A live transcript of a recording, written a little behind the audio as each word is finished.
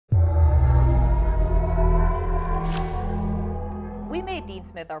We made Dean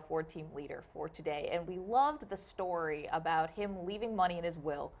Smith our 4-team leader for today, and we loved the story about him leaving money in his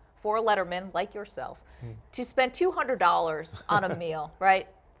will for a letterman like yourself to spend $200 on a meal, right?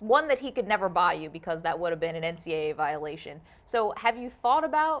 One that he could never buy you because that would have been an NCAA violation. So have you thought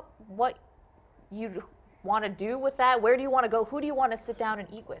about what you want to do with that? Where do you want to go? Who do you want to sit down and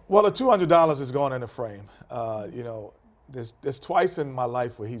eat with? Well, the $200 is going in a frame. There's twice in my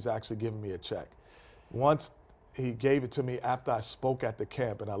life where he's actually given me a check. Once he gave it to me after I spoke at the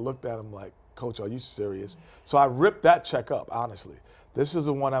camp, and I looked at him like, Coach, are you serious? So I ripped that check up, honestly. This is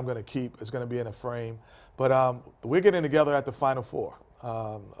the one I'm going to keep. It's going to be in a frame. But we're getting together at the Final Four,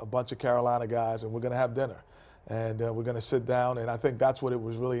 a bunch of Carolina guys, and we're going to have dinner. And we're going to sit down, and I think that's what it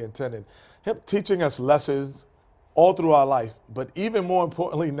was really intended. Him teaching us lessons all through our life, but even more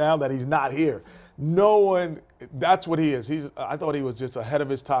importantly now that he's not here. That's what he is. I thought he was just ahead of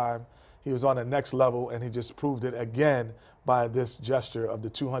his time. He was on the next level, and he just proved it again by this gesture of the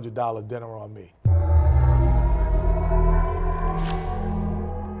 $200 dinner on me.